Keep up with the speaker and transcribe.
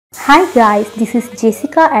Hi guys, this is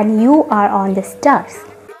Jessica and you are on the stars.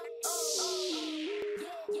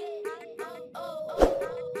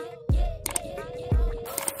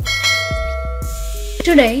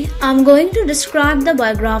 Today, I'm going to describe the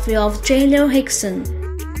biography of Taylor Hickson.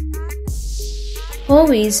 Who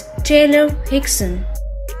is Taylor Hickson?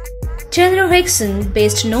 Taylor Hickson,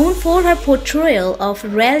 best known for her portrayal of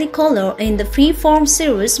Riley Collar in the freeform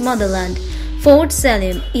series Motherland, Fort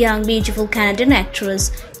Salem, young beautiful Canadian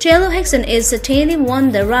actress, Taylor Hickson is certainly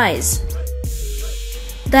on the rise.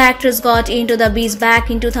 The actress got into the biz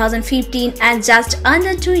back in 2015 and just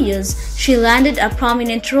under 2 years, she landed a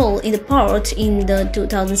prominent role in the part in the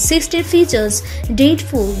 2016 features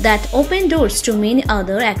Dateful that opened doors to many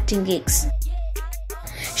other acting gigs.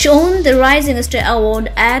 She won the Rising Star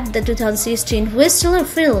Award at the 2016 Whistler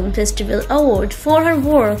Film Festival Award for her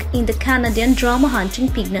work in the Canadian drama Hunting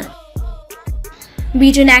Piglet.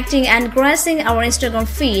 Between acting and gracing our Instagram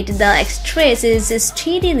feed, the actress is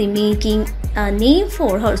steadily making a name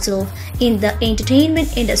for herself in the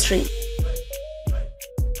entertainment industry.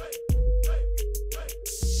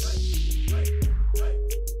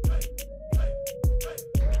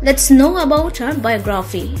 Let's know about her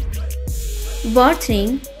biography. Birth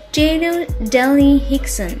name Taylor Delany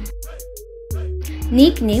Hickson.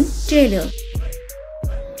 Nickname Taylor.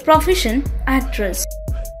 Profession actress.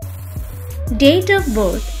 Date of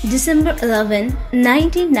birth December 11,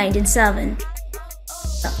 1997.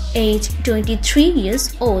 Age 23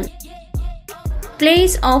 years old.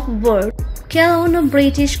 Place of birth Kelowna,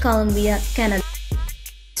 British Columbia, Canada.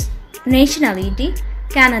 Nationality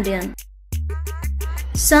Canadian.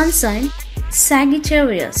 Sun sign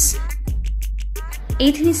Sagittarius.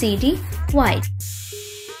 Ethnicity white.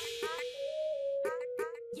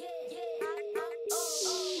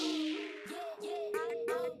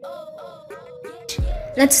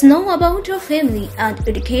 Let's know about her family and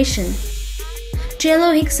education.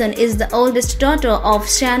 Taylor Hickson is the oldest daughter of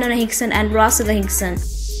Shannon Hickson and Russell Hickson.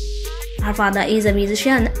 Her father is a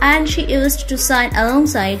musician and she used to sing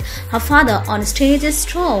alongside her father on stages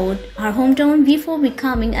throughout her hometown before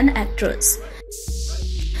becoming an actress.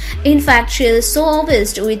 In fact, she is so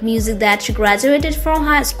obsessed with music that she graduated from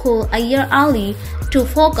high school a year early to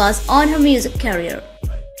focus on her music career.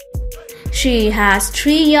 She has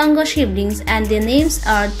 3 younger siblings and their names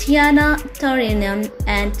are Tiana, Tarinan,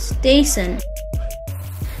 and Tyson.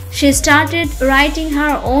 She started writing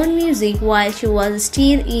her own music while she was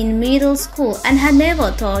still in middle school and had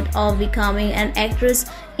never thought of becoming an actress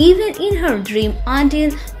even in her dream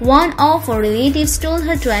until one of her relatives told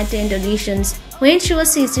her to attend auditions when she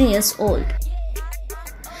was 16 years old.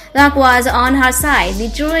 Luck was on her side.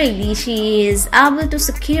 Literally, she is able to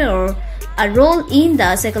secure a role in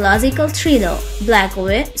the psychological thriller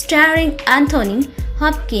Blackway, starring Anthony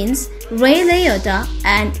Hopkins, Ray Liotta,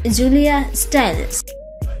 and Julia Stiles.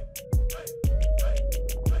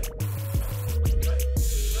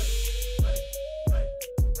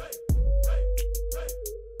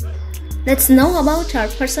 Let's know about her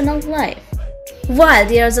personal life. While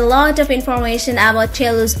there's a lot of information about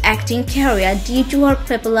Taylor's acting career due to her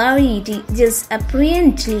popularity, there's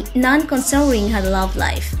apparently none concerning her love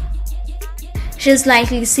life. She is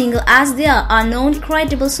likely single as there are no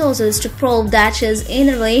credible sources to prove that she is in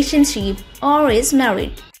a relationship or is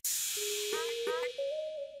married.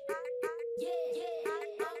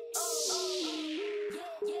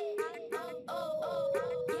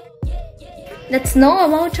 Let's know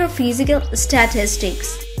about her physical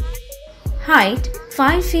statistics. Height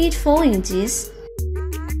 5 feet 4 inches.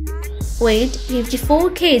 Weight 54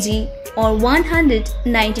 kg or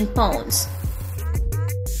 119 pounds.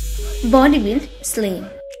 Body build slim.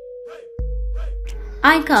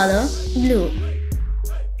 Eye color blue.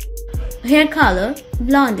 Hair color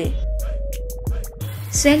blonde.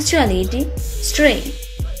 Sexuality straight.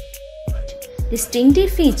 Distinctive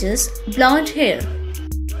features blonde hair.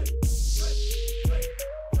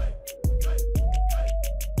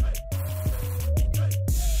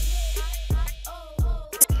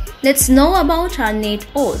 Let's know about her net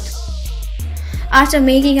worth. After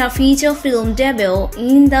making her feature film debut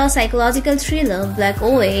in the psychological thriller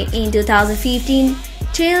Blackway in 2015,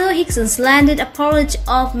 Taylor Hickson landed a part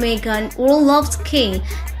of Megan World Loves King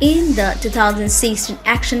in the 2016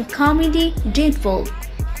 action comedy Deadpool,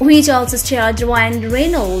 which also starred Ryan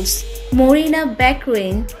Reynolds, Morena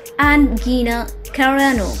Baccarin, and Gina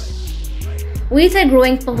Carano. With her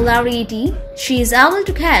growing popularity, she is able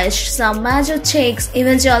to cash some major checks,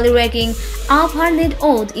 eventually racking up her net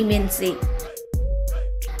worth immensely.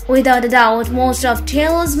 Without a doubt, most of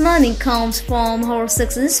Taylor's money comes from her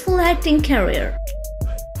successful acting career.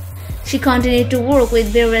 She continued to work with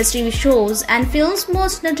various TV shows and films,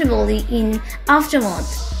 most notably in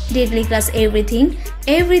Aftermath, Deadly Class Everything,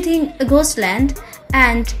 Everything Ghostland,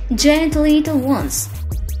 and Giant Little Ones.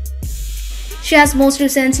 She has most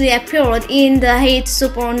recently appeared in the hit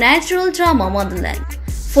supernatural drama Motherland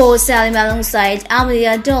for Salim alongside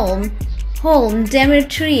Amelia Dome, Holm,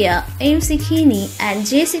 Demetria, MC Kinney, and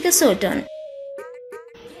Jessica Sutton.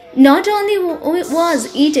 Not only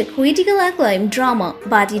was it a critical acclaimed drama,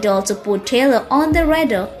 but it also put Taylor on the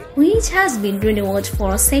radar, which has been renewed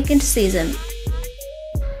for a second season.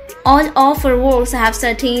 All of her works have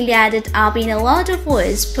certainly added up in a lot of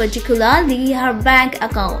ways, particularly her bank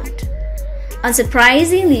account.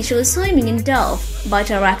 Unsurprisingly, she was swimming in dough, but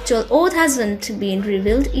her actual oath hasn't been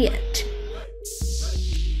revealed yet.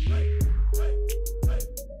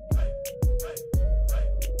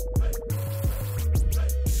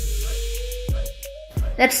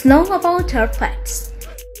 Let's know about her pets.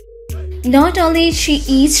 Not only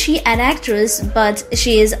is she an actress, but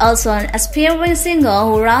she is also an aspiring singer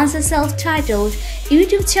who runs a self-titled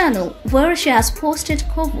YouTube channel where she has posted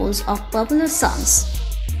covers of popular songs.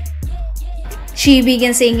 She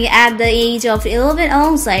began singing at the age of 11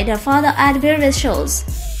 alongside her father at various shows.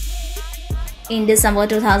 In December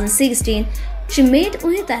 2016, she met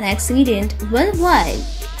with an accident while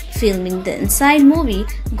filming the Inside movie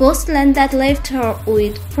Ghostland that left her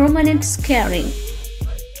with permanent scarring.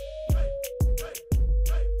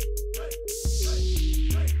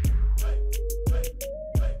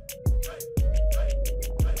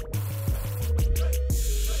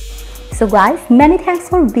 So guys, many thanks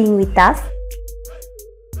for being with us.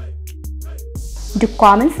 Do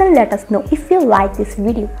comments and let us know if you like this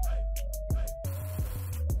video.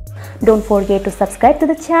 Don't forget to subscribe to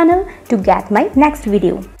the channel to get my next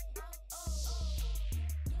video.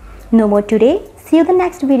 No more today. See you in the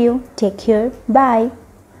next video. Take care. Bye.